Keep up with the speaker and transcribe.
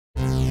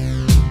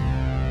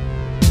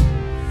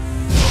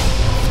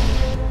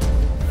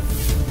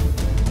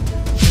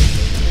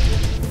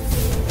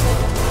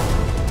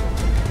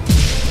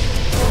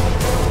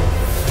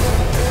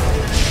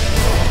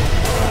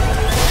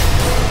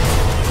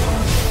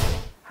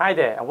Hi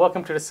there, and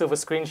welcome to the Silver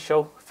Screen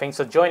Show. Thanks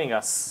for joining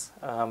us.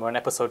 We're on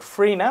episode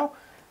 3 now.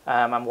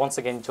 I'm once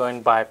again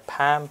joined by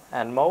Pam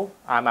and Mo.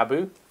 I'm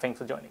Abu. Thanks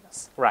for joining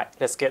us. Right,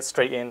 let's get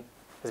straight in.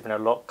 There's been a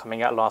lot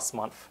coming out last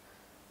month.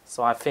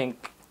 So I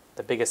think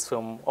the biggest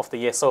film of the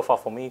year so far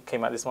for me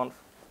came out this month.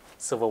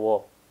 Civil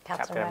War.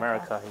 Captain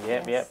America.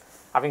 Yep.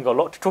 I think we've got a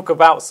lot to talk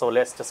about, so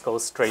let's just go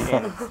straight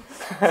in.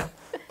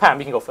 Pam,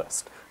 you can go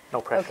first. No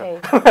pressure. Okay.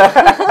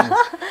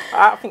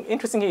 I think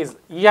interesting is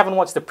you haven't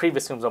watched the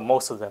previous films or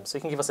most of them, so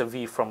you can give us a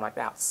view from like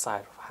the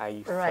outside of how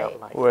you felt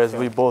like. Whereas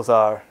we both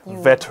are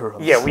veterans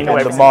we know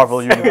in the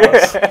Marvel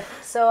universe.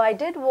 So I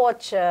did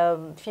watch a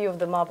few of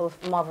the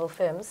Marvel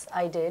films.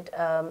 I did,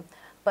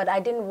 but I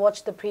didn't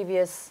watch the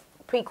previous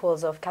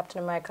prequels of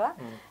Captain America.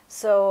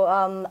 So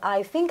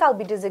I think I'll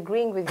be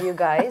disagreeing with you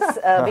guys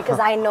because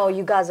I know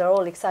you guys are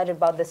all excited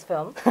about this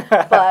film.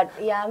 But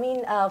yeah, I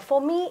mean,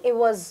 for me, it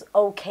was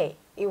okay.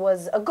 It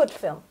was a good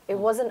film. It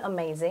wasn't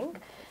amazing,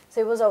 so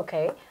it was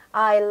okay.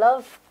 I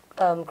love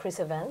Chris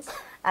Evans,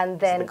 and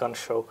then It's the gun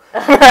show.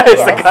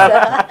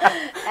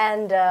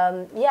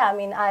 Yeah, I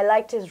mean, I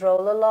liked his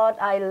role a lot.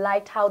 I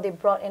liked how they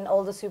brought in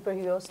all the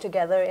superheroes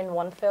together in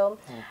one film,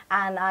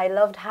 and I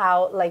loved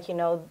how, like, you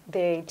know,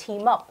 they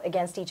team up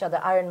against each other,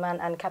 Iron Man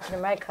and Captain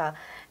America,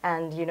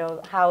 and you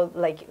know how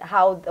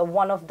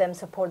one of them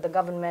support the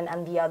government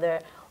and the other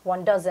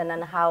one doesn't,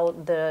 and how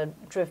the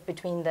drift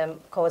between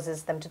them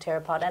causes them to tear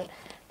apart. And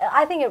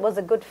I think it was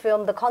a good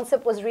film. The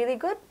concept was really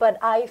good, but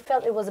I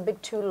felt it was a bit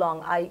too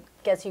long. I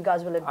guess you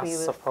guys will agree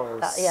with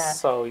that. Yeah.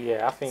 So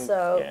yeah, I think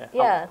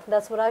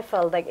that's what I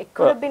felt. Like it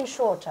could have been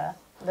shorter,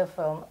 the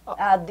film.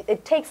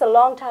 It takes a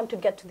long time to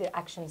get to the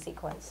action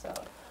sequence. So.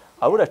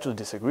 I would actually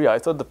disagree. I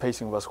thought the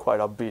pacing was quite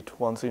upbeat.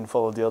 One scene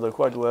followed the other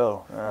quite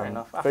well,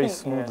 very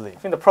smoothly. I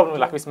think the problem,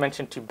 like we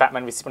mentioned to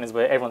Batman v Superman, is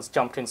where everyone's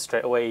jumped in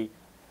straight away.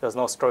 There's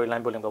no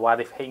storyline building, but why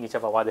they're hating each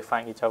other, why they're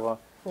fighting each other.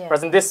 Yeah.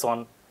 Whereas in this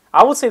one,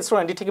 I would say the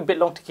storyline did take a bit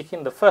long to kick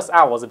in. The first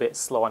hour was a bit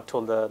slow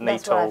until the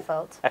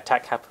NATO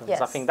attack happens.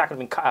 Yes. I think that could have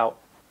been cut out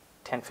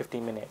 10,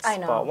 15 minutes. I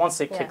know. But once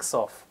it kicks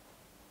off,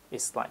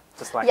 it's like,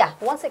 just like... Yeah,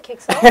 once it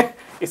kicks off.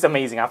 It's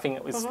amazing. I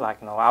think it's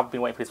like, you know, I've been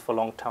waiting for this for a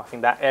long time. I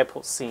think that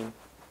airport scene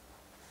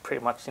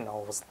pretty much, you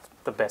know, was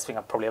the best thing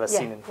I've probably ever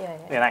seen in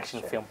an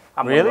action film.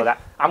 I'm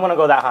gonna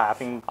go that high. I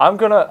think I'm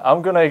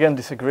gonna again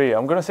disagree.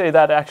 I'm gonna say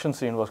that action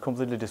scene was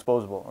completely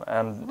disposable,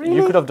 and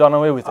you could have done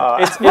away with it.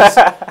 It's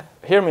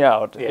hear me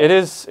out. Yeah. It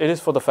is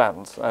for the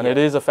fans, and it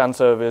is a fan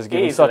service,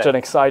 giving such an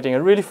exciting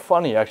and really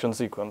funny action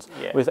sequence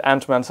with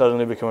Ant-Man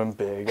suddenly becoming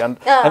big and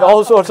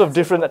all sorts of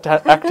different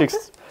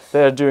tactics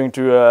they're doing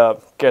to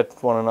get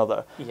one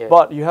another. Yeah.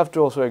 But you have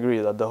to also agree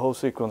that the whole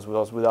sequence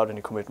was without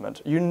any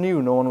commitment. You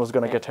knew no one was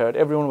going to get hurt.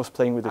 Everyone was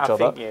playing with each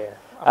other.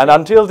 And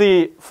until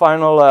the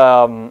final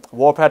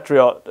War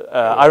Patriot,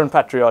 Iron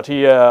Patriot,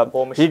 he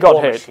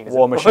got hit.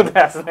 War Machine.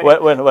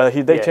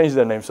 They changed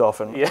their names so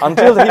often. Yeah.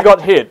 Until he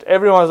got hit,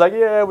 everyone was like,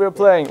 yeah, we're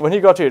playing. When he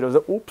got hit, it was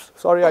like, oops,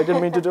 sorry, I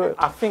didn't mean to do it.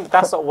 I think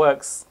that's what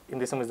works in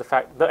this one is the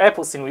fact, the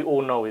airport scene we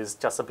all know is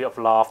just a bit of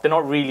laugh. They're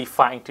not really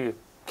fighting to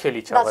kill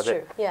each other. That's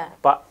true, yeah.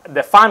 But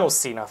the final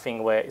scene, I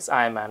think, where it's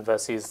Iron Man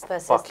versus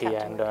Bucky,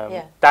 and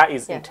that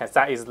is intense.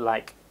 That is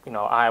like, you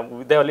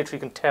know, they literally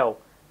can tell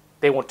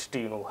they want to do,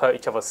 you know, hurt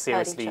each other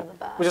seriously,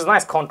 which is a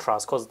nice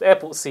contrast because the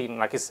airport scene,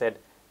 like you said,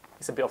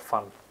 it's a bit of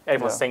fun.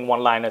 Everyone's saying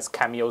one-liners,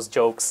 cameos,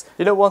 jokes.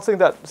 You know, one thing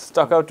that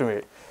stuck out to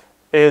me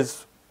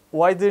is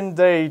why didn't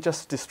they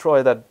just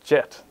destroy that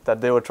jet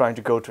that they were trying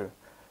to go to?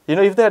 You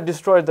know, if they had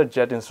destroyed that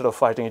jet instead of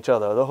fighting each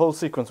other, the whole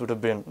sequence would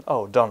have been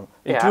done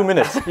in 2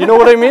 minutes. You know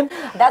what I mean?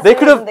 They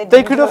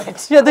could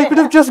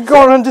have just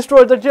gone and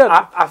destroyed the jet.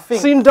 I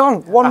think scene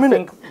done. 1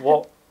 minute.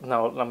 What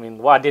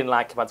I didn't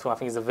like about the film, I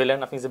think is the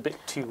villain. I think he's a bit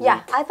too weak.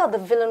 Yeah, I thought the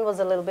villain was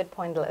a little bit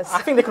pointless.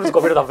 I think they could have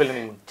got rid of that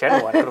villain in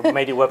general. I could have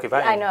made it work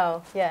without him. I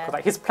know, yeah.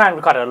 Like his plan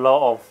required a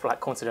lot of like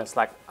coincidence.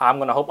 Like I'm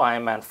gonna hope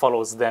Iron Man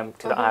follows them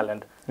to the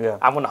island. Yeah.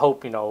 I'm gonna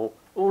hope, you know,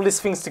 all these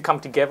things to come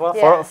together.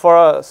 Yeah. For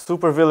a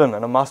super villain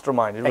and a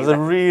mastermind, it was a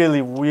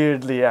really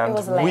weirdly and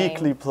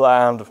weakly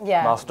planned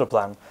master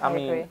plan. I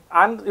mean,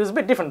 and it was a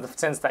bit different in the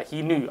sense that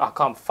he knew I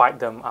can't fight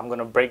them. I'm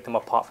gonna break them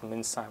apart from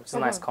inside, which is a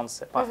nice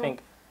concept. But I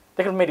think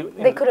they could have made it.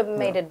 They could have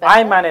made it better.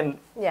 Iron Man and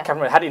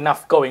Captain had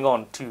enough going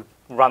on to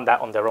run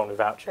that on their own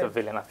without the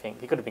villain. I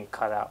think he could have been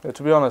cut out.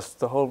 To be honest,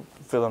 the whole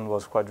villain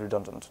was quite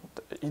redundant.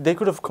 They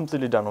could have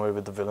completely done away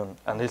with the villain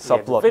and his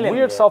subplot.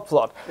 Weird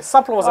subplot. The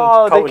subplot wasn't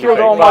totally they killed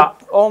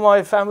all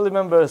my family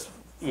members.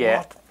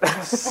 Yeah.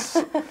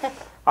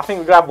 I think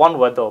we could have one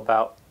word though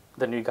about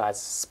the new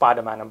guys,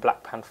 Spider-Man and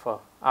Black Panther.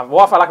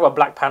 What I like about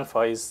Black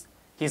Panther is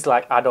he's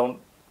like, I don't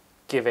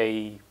give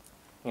a,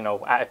 you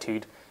know,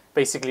 attitude.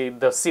 Basically,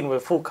 the scene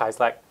with Hawkeye is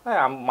like,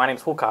 hey, my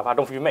name's Hawkeye. I don't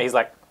know if you met. He's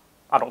like,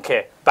 I don't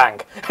care.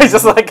 Bang. It's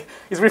just like,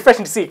 it's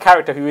refreshing to see a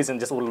character who isn't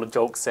just all the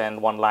jokes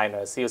and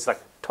one-liners. He was like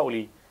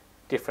totally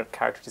different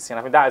character to see. And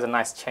I think that is a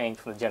nice change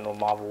from the general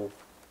Marvel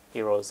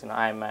heroes. You know,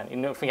 Iron Man. You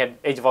know, if you had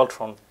Age of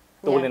Ultron,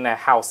 they're all in their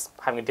house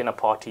having a dinner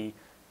party,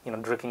 you know,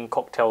 drinking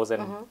cocktails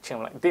and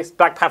chilling. Like this,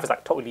 Black Panther's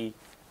like totally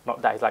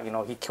not that. He's like, you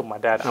know, he killed my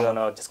dad. I'm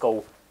gonna just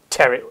go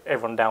tear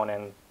everyone down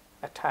and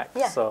attack.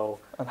 Yeah. So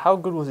And how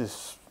good was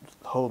his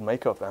whole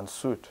makeup and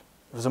suit?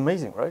 It was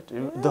amazing, right?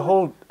 The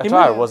whole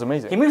attire was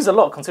amazing. He moves a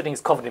lot considering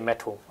he's covered in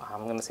metal.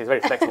 I'm going to say it's very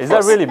flexible. Is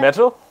that really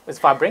metal? It's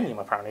vibranium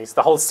apparently. It's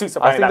the whole suit's I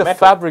apparently think that the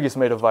metal. fabric is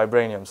made of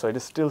vibranium, so it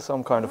is still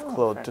some kind of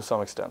cloth to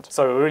some extent.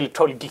 So we're really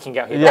totally geeking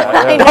out here. Yeah,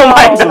 I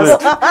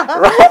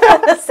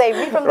yeah. know. Save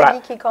me from the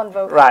Right. geeky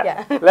convo. Right.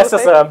 Yeah. Let's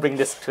just bring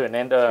this to an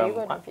end.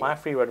 My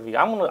free word review.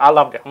 I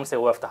loved it. I'm going to say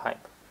worth the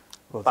hype.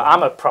 Well, But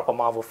I'm a proper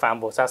Marvel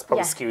fanboy, so that's probably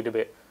Yeah. skewed a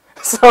bit.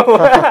 So,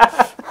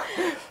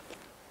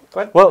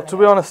 well, to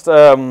be honest,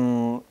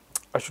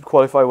 I should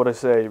qualify what I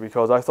say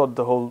because I thought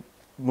the whole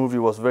movie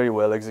was very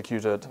well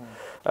executed.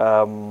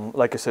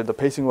 Like I said, the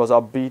pacing was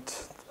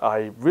upbeat.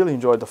 I really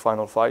enjoyed the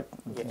final fight.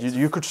 Yes.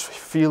 You could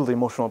feel the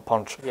emotional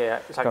punch yeah,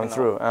 it's like, coming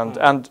through,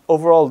 and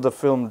overall the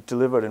film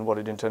delivered in what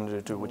it intended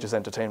to do, which is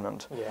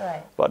entertainment. Yeah.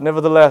 Right. But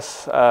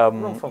nevertheless,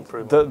 Room for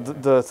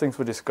improvement, the things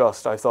we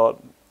discussed, I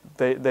thought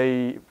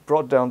they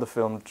brought down the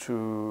film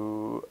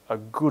to a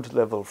good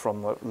level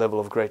from a level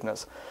of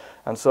greatness,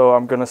 and so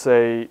I'm gonna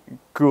say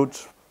good,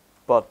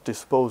 but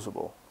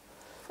disposable.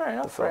 Fair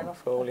enough, fair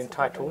enough. We're all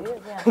entitled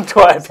Yeah. to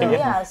our So opinion.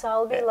 yeah, so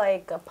I'll be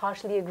like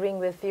partially agreeing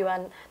with you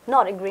and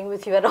not agreeing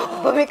with you at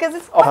all because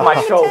it's Off my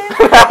show.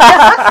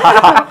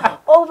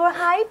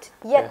 overhyped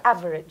yet Yeah.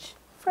 average.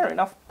 Fair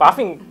enough. But I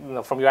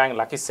think from your angle,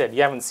 like you said,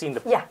 you haven't seen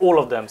all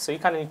of them, so you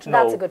kind of need to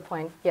know. That's a good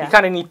point. Yeah. You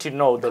kind of need to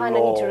know the kind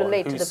of lore. need to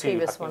relate to who's the who,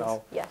 previous like, ones. you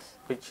know, Yes.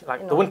 which,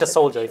 like In the order Winter to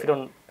Soldier, if you appreciate.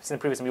 don't see the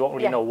previous one, you won't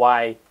really Yeah. know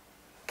why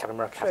Captain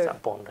America has True.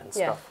 that bond and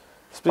Yeah. stuff.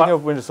 Speaking But-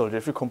 of Winter Soldier,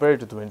 if you compare it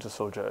to the Winter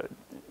Soldier,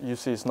 you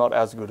see it's not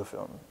as good a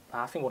film.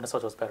 I think Winter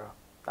Soldier was better.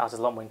 That was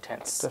a lot more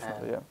intense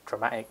Definitely, and yeah.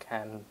 dramatic,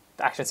 and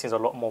the action scenes are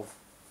a lot more.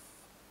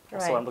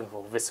 That's what I'm Right. looking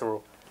for,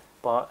 visceral.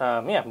 But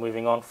yeah,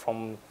 moving on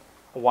from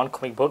one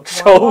comic book One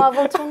show.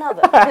 Marvel to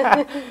another.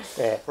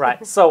 Yeah,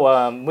 right.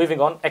 So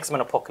moving on, X-Men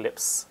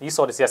Apocalypse. You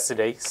saw this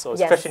yesterday, so it's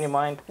Yes. fresh in your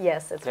mind.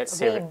 Yes, Let's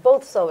we hear it.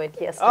 both saw it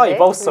yesterday. Oh, you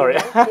both saw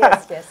it.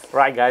 Yes, yes.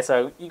 Right, guys.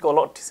 So you got a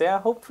lot to say,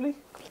 hopefully.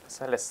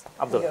 So let's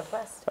You Abdul. go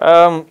first.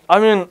 I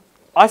mean,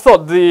 I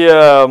thought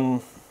the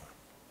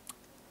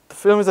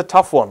film is a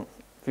tough one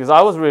because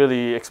I was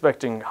really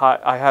expecting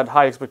I had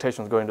high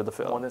expectations going to the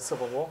More film, than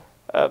Civil War.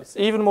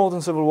 even more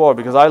than Civil War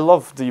because I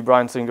love the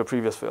Bryan Singer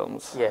previous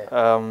films.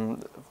 Yeah.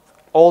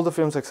 All the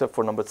films except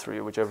for number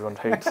 3, which everyone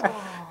hates,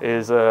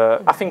 is I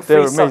think they're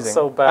 3 sucks amazing.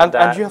 so bad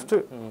that and you have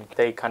to.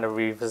 they kind of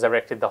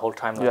resurrected the whole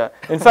timeline.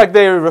 Yeah. In fact,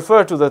 they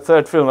refer to the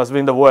third film as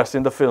being the worst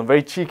in the film,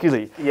 very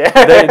cheekily. Yeah.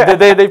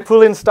 they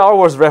pull in Star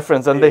Wars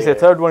reference and they say Yeah.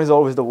 third one is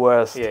always the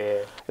worst. Yeah.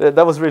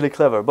 That was really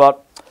clever.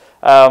 But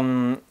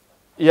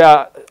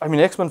yeah, I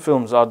mean, X-Men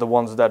films are the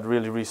ones that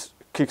really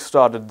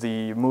kick-started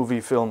the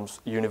movie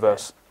films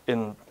universe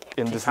in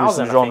this 2000,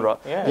 recent I genre.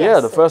 think. Yeah. Yeah,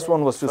 Yes, the first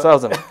one was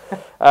 2000,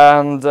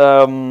 and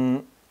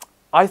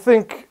I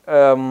think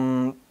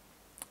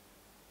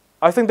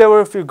there were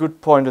a few good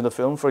points in the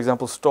film. For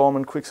example, Storm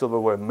and Quicksilver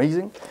were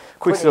amazing.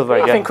 Quicksilver I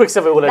again. think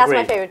Quicksilver will That's agree.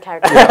 my favorite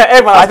character.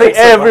 Everyone I likes think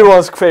Quicksilver.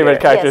 everyone's favorite Yeah.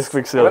 character Yes. is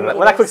Quicksilver. When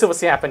that Quicksilver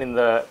scene happened in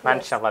the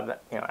mansion, I'm like,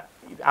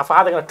 I thought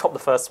how they're going to top the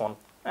first one.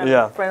 And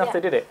Yeah. fair enough, Yeah. they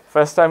did it.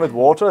 First time with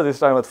water, this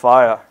time with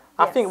fire.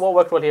 I Yes. think what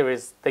worked well here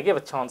is they gave a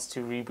chance to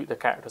reboot the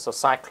character. So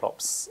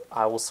Cyclops,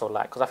 I also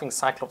like, because I think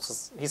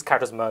Cyclops, his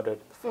character's murdered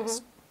in the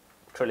first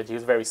trilogy. He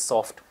was very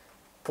soft.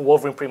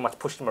 Wolverine pretty much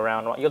pushed him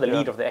around. Right? You're the Yeah.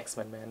 leader of the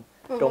X-Men, man.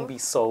 Don't be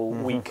so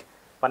weak.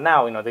 But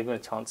now, they're given a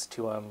chance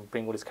to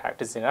bring all these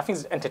characters in. I think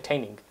it's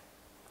entertaining.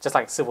 Just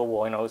like Civil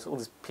War, it's all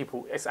these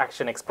people, it's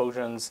action,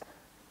 explosions,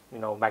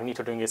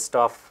 Magneto doing his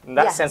stuff. In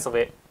that Yeah. sense of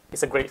it,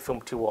 it's a great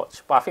film to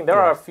watch. But I think there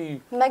are a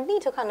few...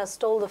 Magneto kind of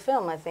stole the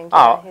film, I think.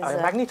 Oh, yeah,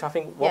 his, Magneto, I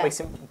think what yeah. makes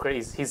him great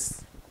is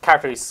his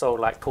character is so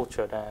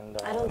tortured and...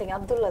 I don't think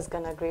Abdullah's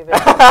going to agree with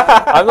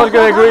I'm not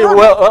going to agree.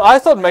 Well, I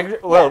thought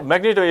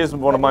Magneto is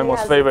one of my But he most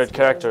has favorite his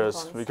characters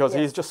points. because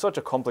Yes. he's just such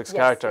a complex Yes,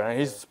 character yes, and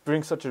he yes.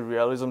 brings such a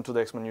realism to the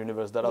X-Men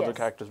universe that other Yes.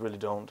 characters really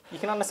don't. You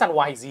can understand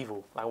why he's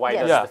evil, why he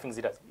Yes. does Yeah. the things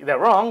he does. They're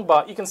wrong,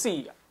 but you can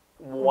see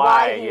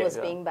why he was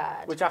yeah. being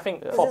bad. Which I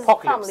think Yeah. for His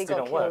Apocalypse family got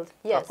didn't work. killed.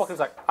 For Yes. Apocalypse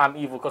like, I'm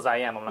evil because I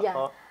am. I'm like, Yeah.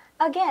 oh.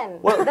 Again,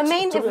 Well, the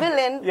main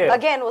villain, Yeah.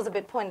 again, was a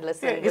bit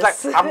pointless. Yeah, in he's like,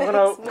 this. I'm going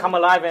to come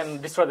alive and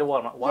destroy the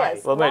world. I'm like, why?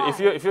 Yes. Well, mate, Why?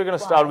 if you're going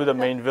to start Why? with the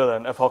main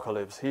villain,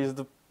 Apocalypse, he's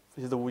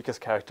the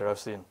weakest character I've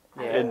seen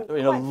Yeah. in a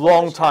Quite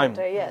long foolish time.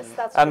 character, Yes,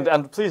 that's And true.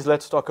 and please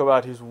let's talk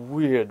about his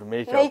weird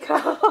makeup.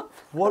 Makeup.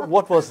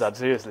 What was that?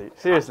 Seriously,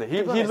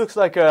 he honest. looks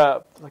like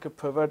a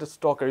perverted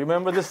stalker. You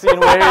remember the scene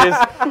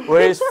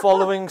where he's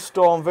following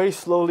Storm very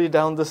slowly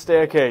down the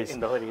staircase,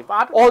 In the hoodie. But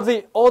I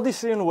don't or the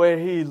scene where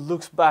he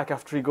looks back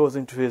after he goes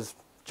into his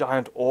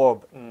giant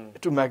orb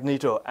to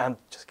Magneto and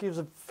just gives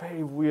a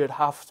very weird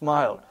half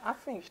smile. I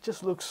think He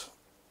just looks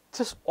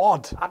just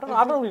odd. I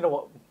don't really know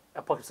what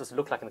Apocalypse does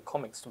look like in the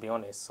comics, to be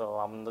honest. So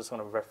I'm just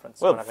going to reference.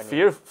 Well, don't have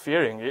any-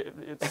 fearing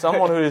it's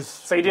someone who is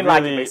So you didn't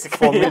like it, really basically.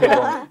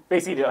 formidable.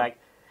 Basically,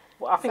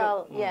 well, I think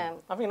So, yeah.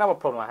 I think another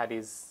problem I had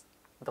is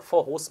the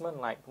Four Horsemen.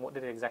 Like, what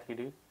did it exactly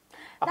do?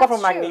 Apart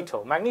from That's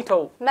true.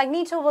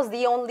 Magneto was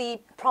the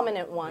only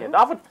prominent one. Yeah, the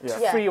other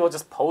Yeah. three were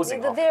just posing.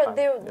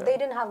 They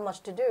didn't have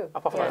much to do.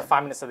 Apart from like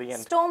 5 minutes at the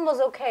end. Storm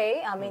was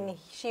okay. I mean,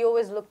 she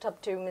always looked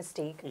up to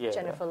Mystique,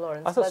 Jennifer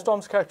Lawrence. I thought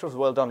Storm's character was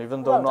well done,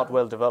 even though not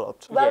well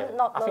developed.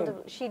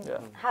 She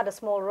had a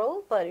small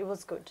role, but it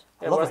was good.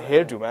 I love the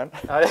hairdo, man.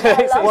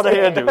 What a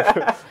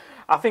hairdo.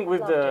 I think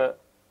with the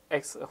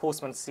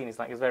ex-Horseman scene, it's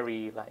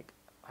very like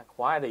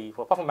why are they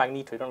evil? Apart from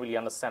Magneto, you don't really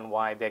understand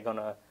why they're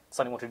gonna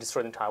suddenly want to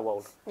destroy the entire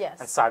world. Yes.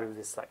 And side with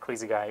this like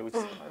crazy guy, which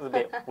is a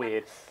bit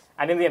weird.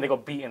 And in the end, they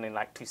got beaten in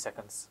like 2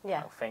 seconds.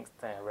 Yeah. Thanks,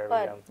 they're very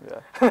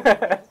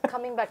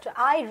Coming back to,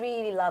 I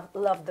really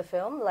loved the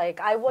film.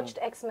 Like I watched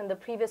X-Men, the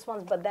previous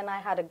ones, but then I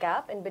had a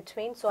gap in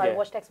between, so I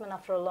watched X-Men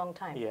after a long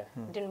time. Yeah.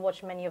 Didn't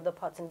watch many of the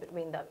parts in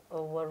between that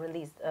were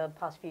released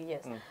past few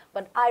years.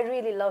 But I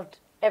really loved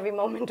every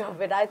moment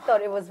of it. I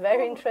thought it was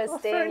very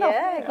interesting.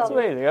 That's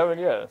amazing. I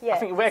mean, I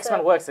think where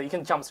X-Men works, that you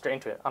can jump straight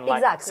into it.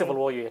 Unlike Civil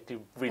War, you have to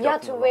read. You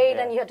had to wait,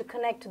 and you had to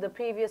connect to the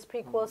previous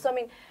prequel. So I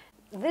mean,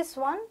 this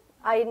one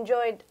I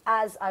enjoyed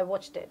as I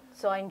watched it.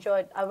 So I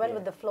went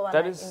with the flow.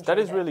 And that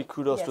is really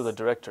kudos to the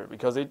director,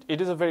 because it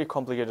is a very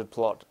complicated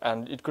plot,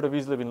 and it could have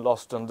easily been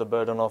lost on the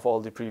burden of all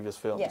the previous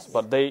films. Yes.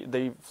 But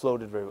they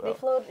flowed it very well.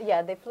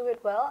 They flew it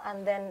well,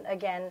 and then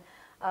again.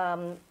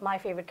 My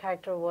favorite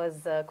character was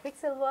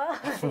Quicksilver.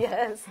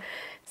 Yes,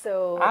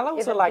 so I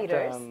also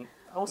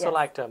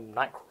liked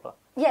Nightcrawler.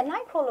 Yeah,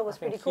 Nightcrawler was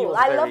pretty cool.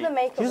 I love the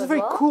makeup. He was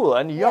very cool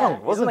and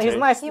young, wasn't he? He was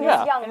nice. He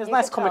was young. And it was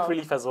nice comic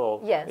relief as well.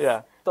 Yes.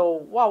 Yeah. So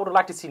what I would have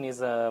liked to see is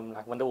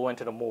like when they all went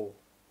to the mall.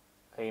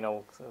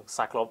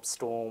 Cyclops,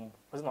 Storm.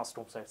 Was it not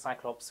Storm? Sorry,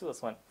 Cyclops. Who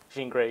else went?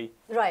 Jean Grey.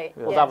 Right.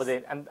 Well, that was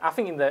it. And I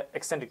think in the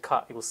extended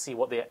cut, you will see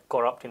what they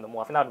got up to in the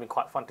mall. I think that would have been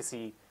quite fun to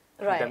see.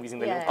 Them using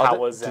the little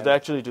powers. Did they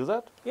actually do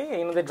that?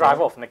 Yeah, they drive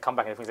off and they come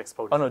back and everything's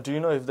exploded. Oh no, do you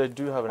know if they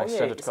do have an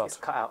extended cut? It's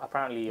cut out.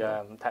 Apparently,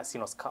 that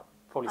scene was cut.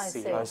 Probably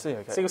I see.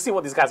 Okay. So you'll see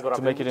what these guys got up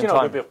to. Make it in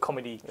time. A bit of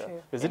comedy.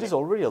 Because it is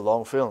already a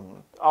long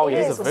film. Oh, it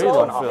is a very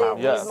long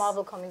film. These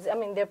Marvel comics, I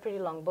mean, they're pretty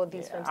long, both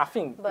these films. I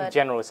think in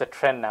general it's a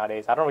trend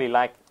nowadays. I don't really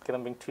like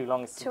them being too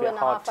long. It's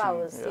 2.5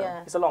 hours.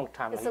 Yeah. It's a long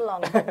time. It's a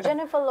long time.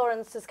 Jennifer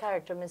Lawrence's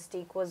character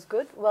Mystique was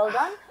good, well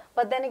done.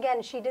 But then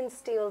again, she didn't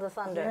steal the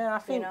thunder. Yeah, I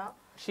think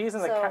she's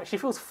in she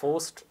feels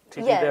forced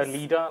to be the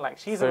leader. Like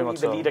she's the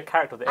leader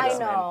character of the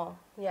X-Men. I know.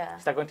 Yeah.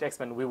 She's like going to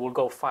X-Men. We will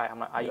go fight. I'm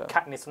like, are you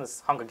Katniss in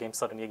this Hunger Games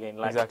suddenly again?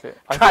 Like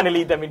trying to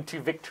lead them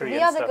into victory.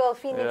 The other girl,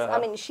 Phoenix. I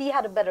mean, she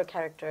had a better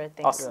character, I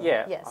think.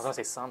 Yes. I was gonna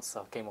say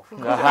Sansa, Game of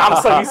Thrones.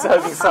 I'm so used to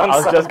having Sansa. I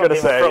was just gonna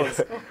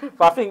say.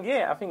 But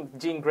I think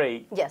Jean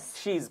Grey. Yes.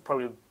 She's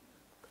probably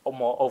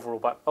more overall,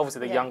 but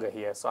obviously they're younger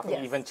here, so I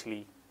think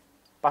eventually.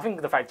 But I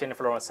think the fact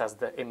Jennifer Lawrence has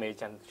the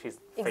image and she's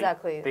they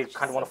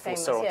kind of want to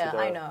force her onto the.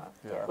 I know.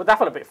 But that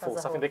felt a bit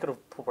forced. I think they could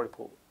have probably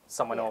put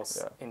someone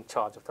else in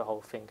charge of the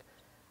whole thing.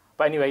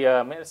 But anyway,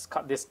 let's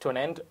cut this to an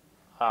end.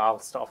 I'll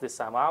start off this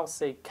time. I'll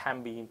say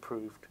can be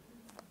improved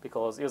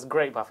because it was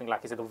great, but I think,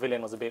 like you said, the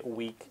villain was a bit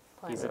weak.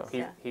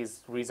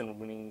 His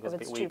reasoning was a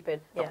bit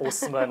stupid. weak. The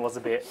Horseman was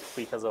a bit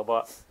weak as well.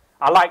 But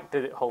I liked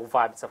the whole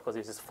vibe and stuff because it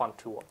was just fun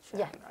to watch.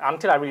 Yeah.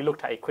 Until I really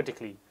looked at it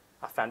critically,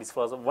 I found these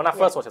flaws. When I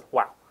first watched it,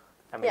 wow,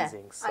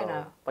 amazing. Yeah, so, I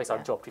know. But it's our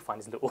job to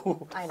find these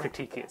little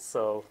critique it.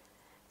 So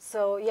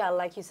yeah,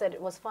 like you said,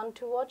 it was fun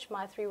to watch.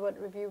 My 3-word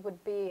review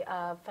would be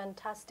a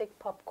fantastic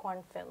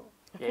popcorn film.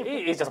 Yeah,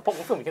 it's just a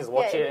popcorn film. You can just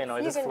watch it.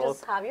 You can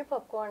just have your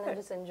popcorn and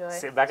just enjoy.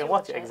 Sit back and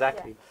watch it.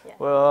 Exactly. Yeah.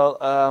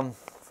 Well,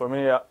 for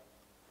me,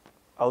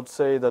 I would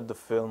say that the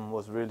film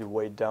was really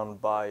weighed down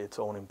by its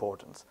own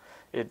importance.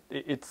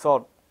 It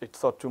thought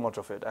too much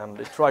of it, and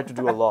it tried to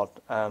do a lot.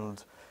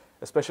 And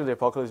especially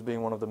Apocalypse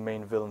being one of the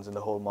main villains in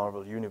the whole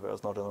Marvel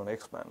universe, not only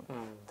X-Men,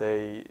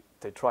 they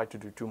tried to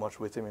do too much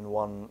with him in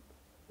one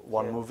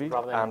movie,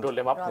 rather than build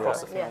him up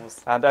across the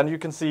films. And you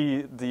can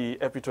see the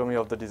epitome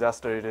of the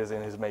disaster it is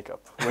in his makeup,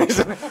 which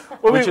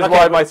is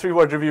why my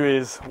 3-word review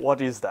is,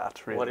 what is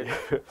that, really?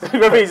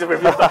 What is a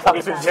review of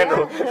Apocalypse in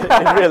general?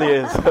 It really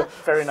is.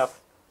 Fair enough.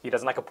 He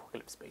doesn't like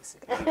Apocalypse,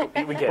 basically.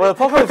 We get it.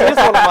 Apocalypse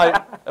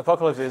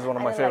is one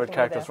of my favorite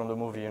characters from the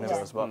movie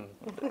universe, but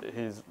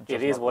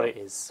it is what it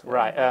is.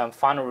 Right.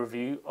 Final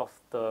review of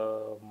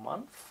the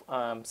month.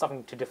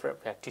 Something to differ.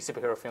 Two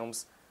superhero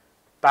films.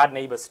 Bad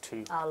Neighbors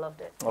 2. I loved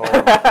it.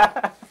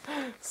 Oh.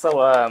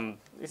 So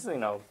this is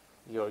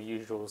your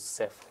usual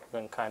Seth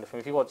kind of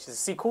film. If you watch, it's a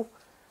sequel.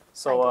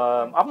 So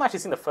I've not actually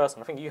seen the first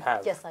one. I think you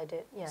have. Yes, I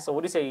did. Yeah. So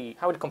what do you say?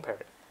 How would you compare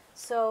it?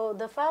 So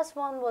the first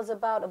one was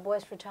about a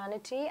boys'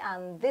 fraternity,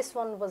 and this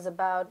one was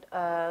about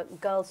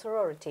girl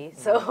sorority.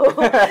 So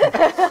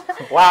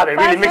wow, they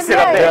really mixed it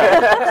up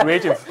there.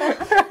 Creative.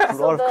 A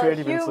lot of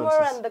creative humor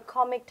influences. And the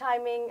comic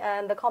timing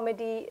and the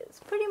comedy is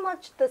pretty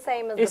much the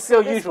same as it's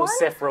the your usual one.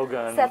 Seth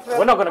Rogen.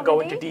 We're not going to go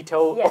into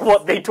detail of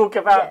what they talk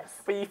about,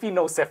 but if you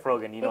know Seth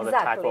Rogen, you know the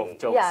type of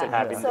jokes they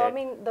have in there. So I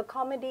mean, the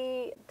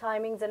comedy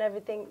timings and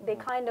everything, they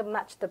kind of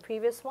match the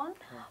previous one,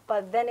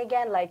 but then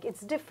again, like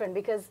it's different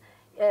because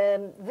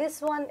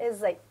this one is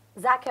like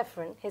Zac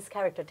Efron, his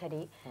character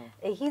Teddy,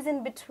 he's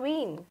in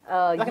between.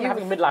 Like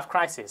having midlife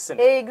crisis. Yeah,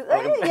 he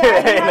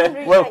hasn't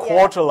reached well, that yet.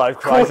 quarter-life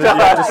crisis, you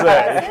have to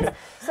say. Crisis.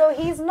 So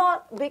he's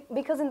not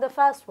because in the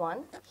first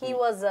one he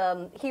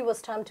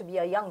was termed to be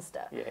a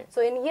youngster. Yeah.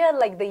 So in here,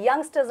 like the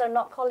youngsters are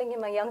not calling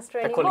him a youngster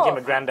anymore. They're calling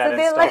him a granddad so and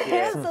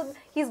they're stuff. like, so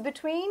he's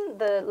between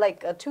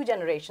the two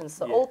generations,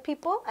 so old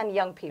people and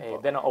young people. Yeah,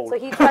 they're not old. So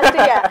he tries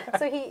to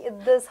So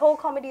this whole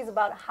comedy is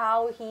about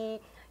how he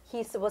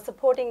was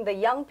supporting the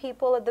young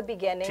people at the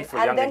beginning,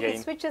 and then he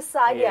switches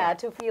side,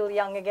 to feel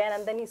young again,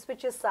 and then he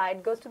switches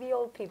side, goes to the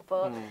old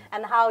people,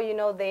 and how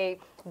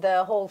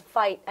the whole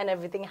fight and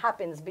everything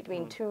happens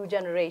between two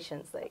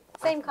generations, like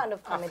same kind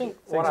of comedy.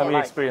 Things we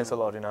experience a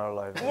lot in our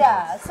lives.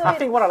 Yeah, so I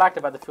think what I liked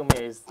about the film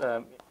is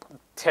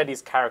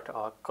Teddy's character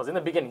arc, because in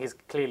the beginning he's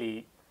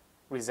clearly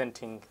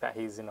resenting that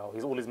he's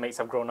all his mates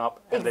have grown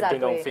up and they're doing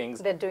their own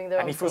things, they're doing their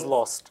own and he feels things.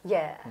 lost.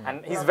 Yeah,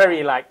 and he's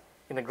very like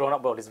in the grown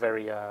up world, he's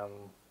very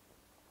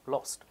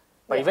lost,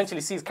 but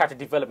eventually sees character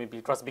development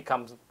because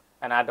becomes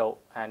an adult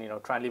and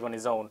try and live on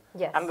his own.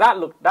 Yes. And that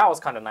was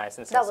kind of nice.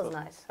 That was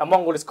nice.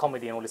 Among all his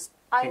comedy and all his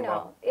humor. I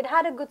know it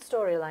had a good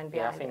storyline behind it.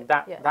 Yeah,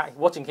 I think that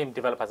watching him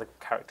develop as a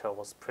character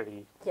was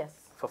pretty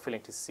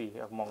fulfilling to see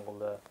among all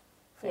the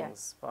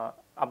things. But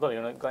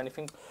Abdul, got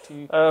anything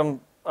to?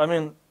 I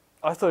mean,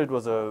 I thought it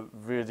was a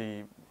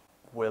really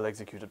well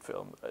executed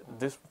film.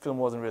 This film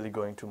wasn't really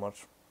going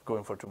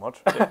for too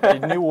much.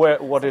 It knew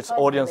what its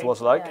audience was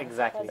like. Yeah,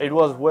 exactly. It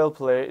was well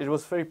played. It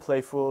was very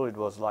playful. It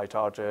was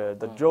light-hearted.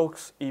 The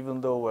jokes,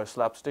 even though were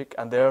slapstick,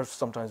 and they're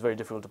sometimes very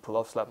difficult to pull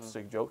off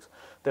slapstick jokes,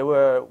 they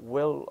were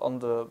well on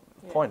the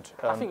point.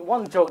 I think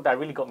one joke that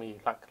really got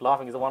me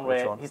laughing is the one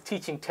where he's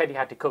teaching Teddy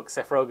how to cook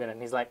Seth Rogen,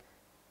 and he's like,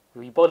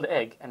 "We boil the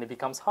egg and it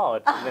becomes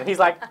hard." And then he's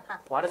like,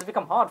 "Why does it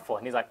become hard for?"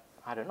 And he's like,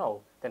 "I don't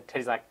know." Then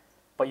Teddy's like,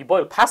 "But you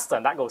boil pasta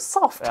and that goes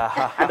soft."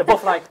 And they're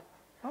both like,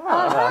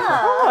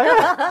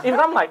 Even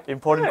I'm like,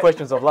 important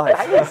questions of life.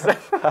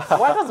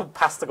 Why does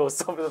pasta go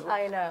soft?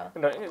 I know.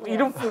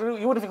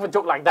 You wouldn't think of a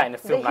joke like that in a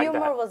film like that. The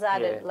humor was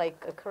added,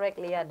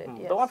 correctly added.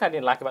 Yes. The one thing I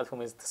didn't like about the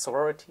film is the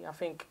sorority. I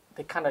think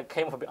they kind of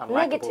came off a bit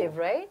unlikable. Negative,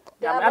 right?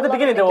 Yeah, at the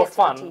beginning they were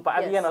fun, but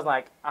at the end I was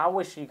like, I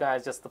wish you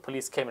guys the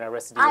police came and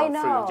arrested you and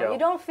threw you in jail. You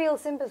don't feel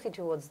sympathy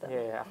towards them.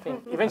 Yeah, I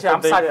think eventually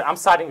I'm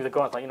siding with the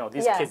grown-ups, like,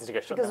 these kids need to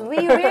get shot down. Because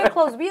we are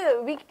close,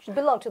 we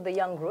belong to the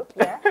young group,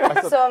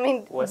 So I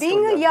mean,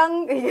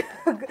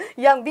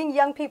 being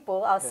young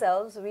people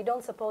ourselves, we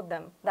don't support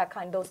them,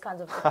 those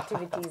kinds of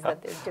activities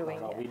that they're doing.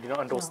 No, we do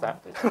not endorse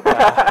that.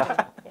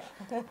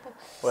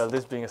 Well,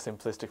 this being a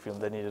simplistic film,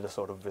 they needed a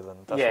sort of villain.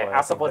 That's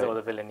I suppose it was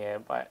a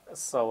villain, But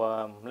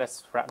so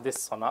let's wrap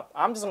this one up.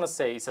 I'm just gonna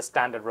say it's a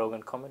standard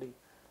Rogan comedy.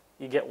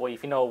 You get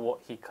if you know what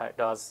he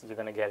does, you're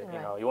gonna get it.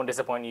 Right. He won't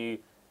disappoint you.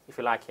 If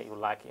you like it, you'll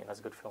like it. It's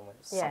a good film.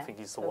 It's something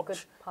you to watch. Good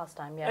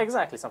pastime,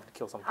 Exactly, something to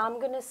kill something. I'm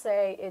gonna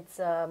say it's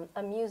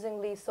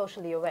amusingly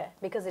socially aware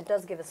because it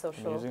does give a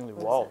social. Amusingly,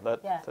 wow,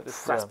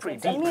 that's pretty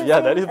deep. Amusing, Yeah,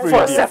 that is pretty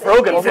for a deep. Seth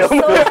Rogen film.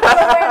 Social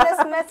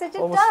awareness message.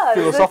 It Almost does.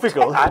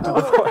 philosophical.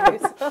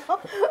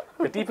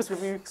 The deepest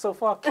review so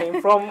far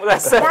came from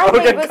Seth That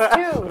Rogen. was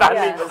too. That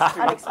was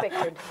too.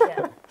 Unexpected.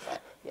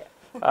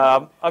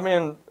 I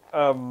mean,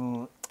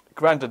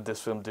 granted, this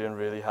film didn't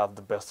really have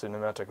the best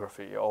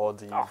cinematography or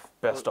the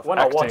best of We're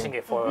acting. not watching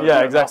it for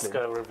exactly.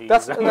 Oscar reviews.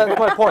 That's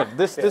my point.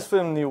 This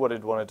film knew what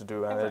it wanted to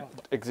do and it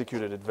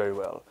executed it very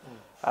well.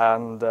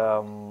 And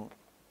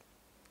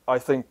I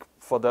think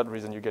for that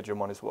reason you get your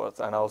money's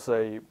worth. And I'll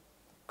say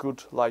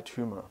good light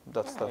humor.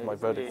 That's my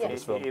verdict for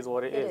this film. It is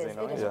what it is. It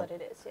is what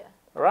it is.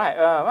 Right.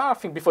 I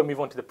think before we move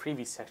on to the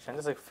preview section,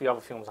 there's a few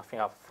other films I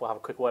think we'll have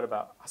a quick word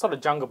about. I saw The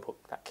Jungle Book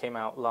that came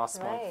out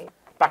last month.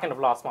 Back end of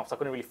last month, so I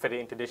couldn't really fit it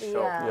into this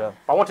show. Yeah.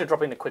 But I wanted to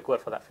drop in a quick word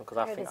for that film because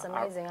I think it's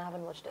amazing. I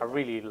haven't watched it. I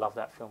really love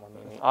that film.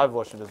 I mean, I've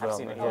watched it as well.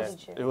 Seen it,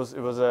 It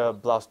was a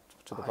blast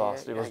to the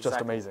past. Yeah, it was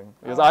just amazing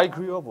because Oh. I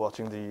grew up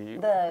watching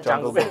the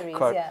Jungle series,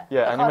 Book,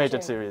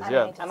 animated series.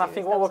 And I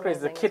think what was great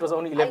is the kid was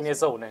only 11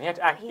 years old and he had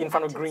to act in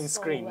front of a green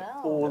screen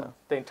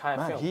the entire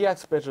film. He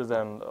acts better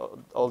than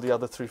all the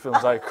other three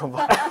films I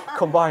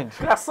combined.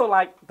 I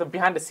saw the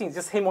behind the scenes,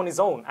 just him on his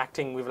own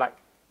acting with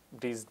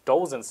these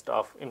dolls and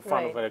stuff in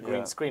front of a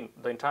green screen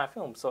the entire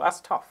film. So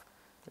that's tough.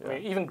 I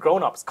mean, even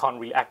grown-ups can't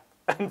really act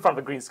in front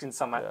of a green screen.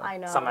 Some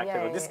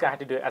actors. This guy had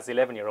to do it as an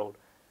 11-year-old,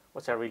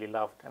 which I really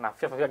loved. And I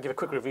feel if I give a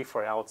quick review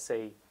for it, I would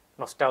say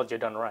nostalgia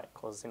done right.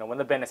 Because when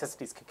the bare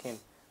necessities kick in,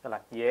 they're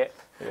like,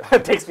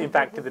 it takes me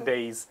back to the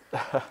days.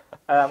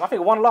 I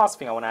think one last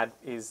thing I want to add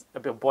is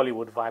a bit of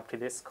Bollywood vibe to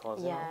this.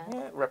 Because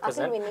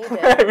represent. I think we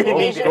need it. We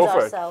need it. Go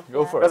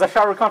for it. There's a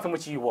Shah Rukh Khan film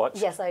which you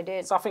watched. Yes, I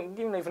did. So I think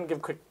even give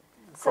a quick.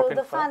 So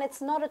The Fan,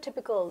 it's not a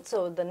typical.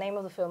 So the name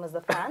of the film is The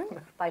Fan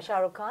by Shah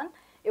Rukh Khan.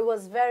 It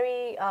was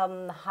very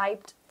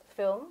hyped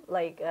film,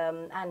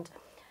 and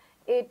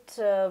it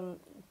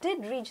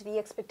did reach the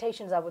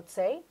expectations, I would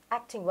say,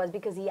 acting-wise,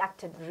 because he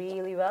acted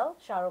really well,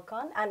 Shah Rukh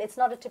Khan. And it's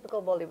not a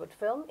typical Bollywood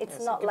film. It's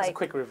not give us like a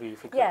quick review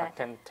if you could,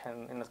 10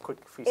 in a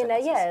quick few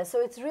sentences.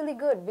 So it's really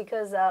good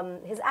because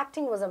his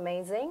acting was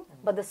amazing,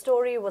 but the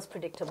story was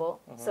predictable.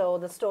 So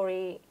the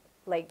story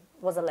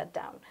was a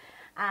letdown.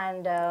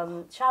 and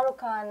Shah Rukh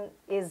Khan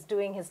is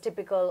doing his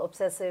typical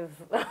obsessive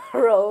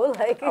role.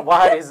 Like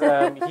why is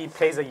he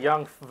plays a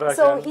young version?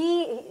 So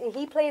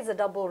he plays a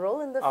double role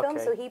in the film.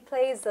 Okay. So he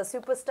plays a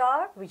superstar,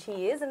 which he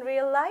is in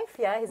real life.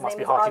 Yeah, his Must name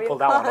be is hard to Aryan pull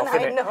that one Khan. off, I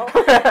isn't it?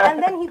 know. And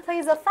then he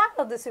plays a fan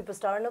of the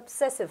superstar, an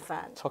obsessive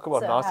fan. Talk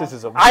about So,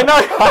 narcissism. I know.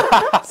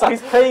 So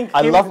he's playing.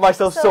 I love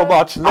myself so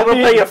much. I'm gonna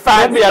play a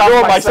fan. Let me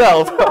adore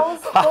myself. He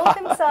knows both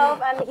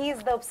himself, and he's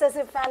the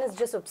obsessive fan is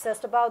just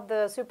obsessed about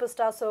the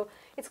superstar. So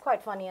it's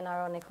quite funny and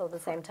ironical at the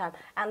same time.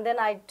 And then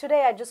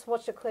today I just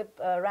watched a clip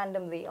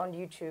randomly on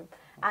YouTube,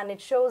 and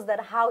it shows that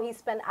how he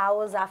spent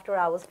hours after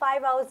hours,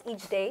 5 hours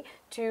each day,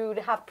 to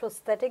have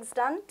prosthetics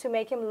done to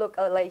make him look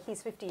like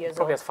he's 50 years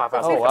Probably old. has 5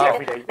 hours Oh, wow.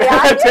 every day. Yeah,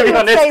 I to be knew you'd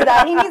honest. say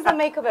that. He needs the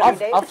makeup every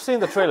day. I've seen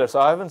the trailer, so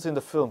I haven't seen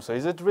the film. So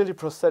is it really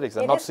prosthetics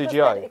and It not is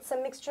CGI? It's a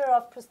mixture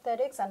of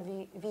prosthetics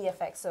and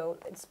VFX, so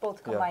it's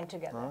both combined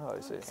together. Oh, I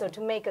see. So to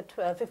make a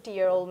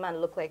 50-year-old man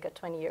look like a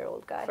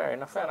 20-year-old guy. Fair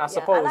enough. So, And I yeah.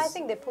 suppose And I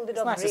think they pulled it it's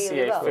off nice to see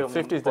really a well. film.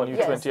 50 is the new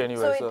Yes. 20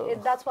 anyway. So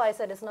that's why I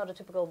said it's not a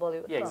typical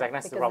Bollywood Yeah, film. exactly.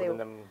 That's because rather they- than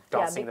them yeah,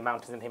 dancing the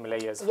mountains in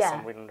Himalayas for Yeah.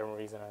 some random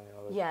reason.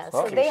 And, Yeah, it's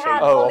so cliche. they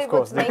had Oh, of Hollywood's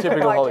course, the makeup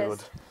typical artist.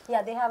 Hollywood.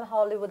 Yeah, they have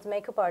Hollywood's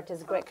makeup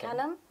artist Greg Okay.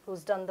 Canham,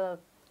 who's done the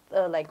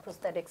like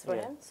prosthetics for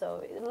Yeah. him.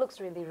 So it looks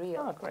really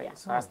real. Oh, great. Yeah.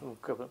 So that's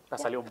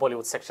a little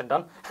Bollywood section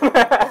done.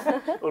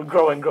 We'll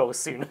grow and grow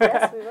soon.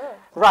 Yes, we will.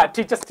 Right,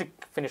 just to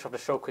finish off the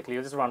show quickly,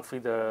 we'll just run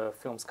through the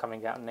films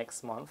coming out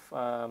next month.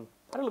 I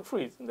look through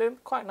it. They're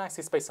quite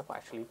nicely spaced up,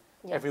 actually.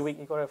 Yes. Every week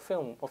you got a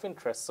film of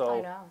interest. So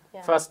I know.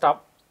 Yeah. first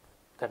up,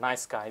 The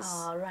Nice Guys.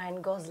 Oh,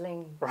 Ryan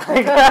Gosling.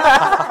 Right?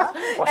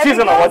 Well, she's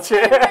going to watch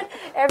it. Favorite,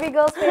 every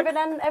girl's favorite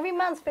and every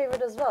man's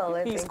favorite as well.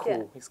 I He's think. cool.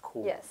 Yeah. He's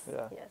cool. Yes.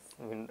 Yeah. Yes.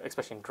 I mean,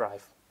 especially in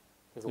Drive.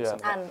 He's Yeah. awesome.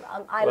 And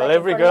I Well, like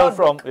every it for girl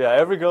Notebook. from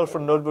every girl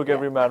from Notebook,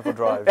 every man for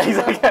Drive.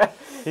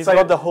 He's So-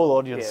 got the whole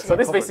audience. Yeah, so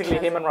this covered. basically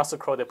him and Russell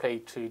Crowe, they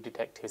played two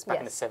detectives back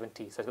in the Yes.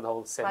 70s. So it's got the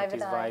whole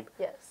 70s Private Eye. vibe.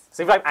 Yes.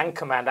 So if you like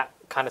Anchorman, that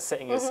kind of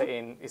setting is set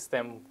in, it's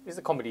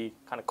a comedy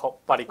kind of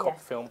cop, buddy cop Yeah.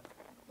 film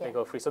they Yeah.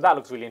 go through. So that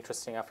looks really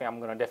interesting. I think I'm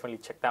going to definitely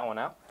check that one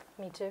out.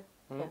 Me too.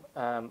 Mm.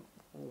 Yeah.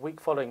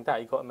 Week following that,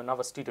 you got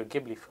another Studio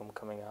Ghibli film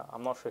coming out.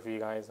 I'm not sure if you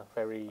guys are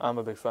very... I'm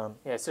a big fan.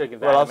 yeah, Studio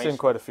Ghibli. Well, I've animation. seen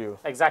quite a few.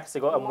 Exactly. So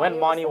you got, When Marnie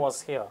Marnie was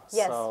Was Here.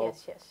 Yes, So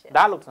yes, yes, yes.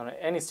 that looks on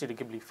any Studio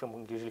Ghibli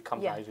film usually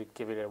comes Yeah. out. I usually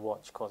give it a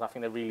watch because I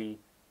think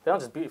they're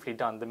not just beautifully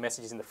done. The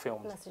messages in the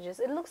films.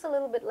 Messages. It looks a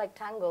little bit like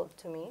Tangled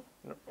to me.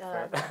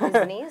 Fair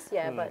Disney's,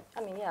 yeah, but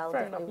I mean, yeah, I'll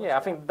Fair definitely enough. watch Yeah, I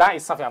that. think that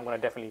is something I'm going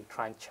to definitely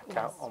try and check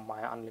out Yes. on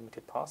my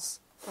unlimited pass.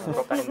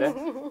 Drop that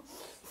in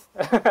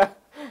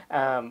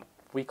there.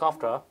 Week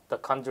after, The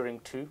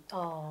Conjuring 2.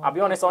 Oh, I'll be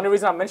honest, the only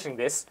reason I'm mentioning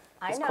this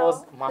I is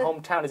because know. my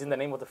hometown is in the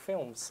name of the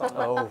film. So I'm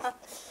like, Oh,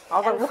 I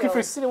was like looking Enfield.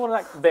 through cinema,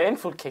 like the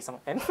Enfield case. I'm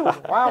like,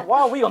 Enfield? Why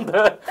are we on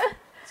the...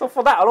 So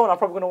for that alone, I'm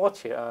probably going to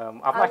watch it. I've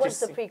I actually watched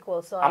the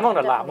prequel, so I'm not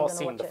going to lie, I've definitely not gonna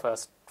seen watch the it.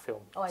 first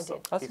film. Oh, I so did.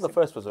 I thought it's- the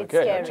first was It's okay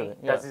scary. actually.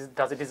 Yeah.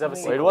 Does it deserve a For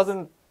me, sequel? It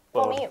wasn't.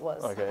 For well, me, it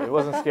was. Okay, it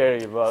wasn't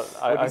scary, but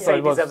Would I you thought say it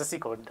it was. deserves a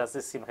sequel? Does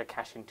this seem like a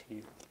cash in to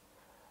you?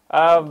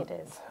 I think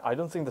it is. I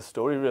don't think the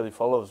story really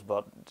follows,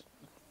 but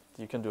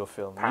you can do a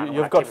film. Paranormal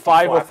You've got Activity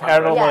 5 of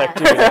 500. paranormal Yeah.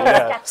 activity.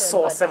 Yeah. Scattered,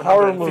 Saw but- 700.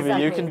 Horror movie, you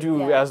Exactly, can do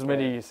yeah. as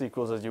many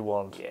sequels as you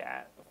want.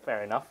 Yeah,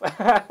 fair enough.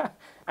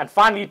 And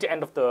finally, to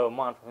end of the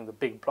month, I think the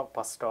big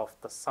blockbuster of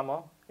the summer,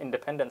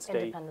 Independence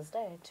Day. Independence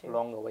Day, too.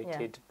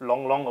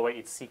 Long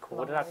awaited sequel.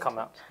 When did that come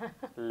out?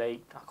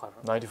 Late, I can't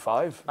remember.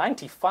 95.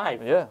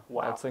 95? Yeah,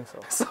 Wow. I think so.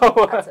 So,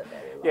 That's a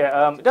very long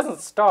yeah, it doesn't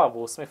star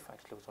Will Smith,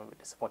 actually, which I'm a bit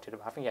disappointed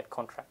about. I think he had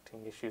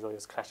contracting issues or he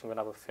was clashing with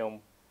another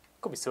film.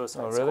 Could be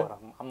Suicide Oh, really? Squad,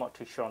 I'm not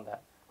too sure on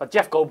that. But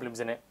Jeff Goldblum's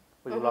in it.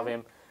 We love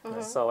him.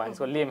 So, and it's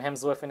got Liam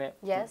Hemsworth in it.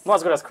 Yes. Not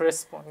as good as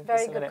Chris. But he's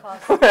Very in good it.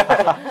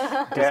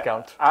 cast.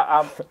 Discount.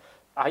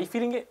 Are you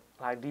feeling it?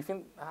 Like, do you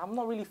think I'm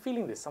not really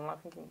feeling this? I'm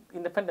not thinking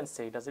Independence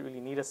Day. Does it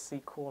really need a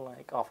sequel?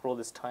 Like after all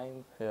this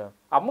time, Yeah.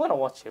 I'm gonna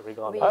watch it We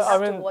regardless. I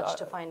have to mean, watch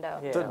to find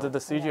out. yeah. The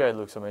CGI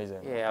looks amazing.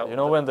 Yeah, You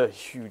know the- when the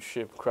huge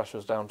ship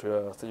crashes down to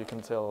Earth, you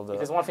can tell the. If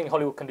there's one thing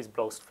Hollywood can do is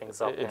blow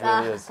things up. It and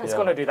really is. it's yeah.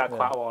 gonna do that Yeah.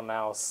 quite well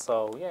now.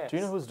 So yeah. Do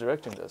you know who's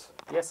directing this?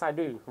 Yes, I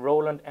do.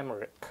 Roland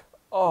Emmerich.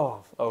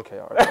 Oh, okay,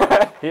 all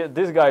right.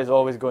 This guy is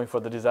always going for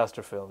the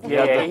disaster films.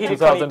 Yeah, had yeah, the he did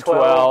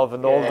 2012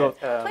 and all the.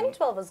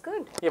 2012 was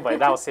good. Yeah, but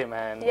that was him,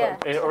 man. Yeah.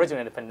 Original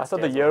Independence. I thought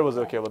Day the as year well. was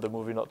okay, but the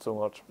movie not so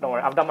much. Don't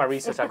worry, I've done my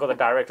research. I've got the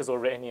directors all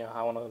written here.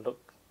 I want to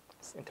look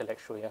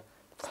intellectual here.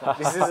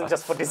 This isn't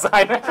just for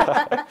design.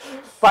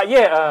 But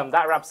yeah,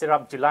 that wraps it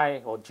up.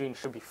 July or June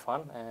should be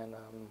fun, and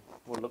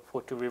we'll look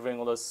forward to reviewing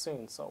all those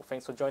soon. So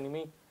thanks for joining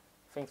me.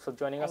 Thanks for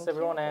joining us, Thank you.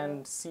 everyone,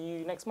 and see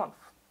you next month.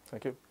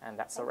 Thank you. And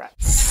that's a wrap.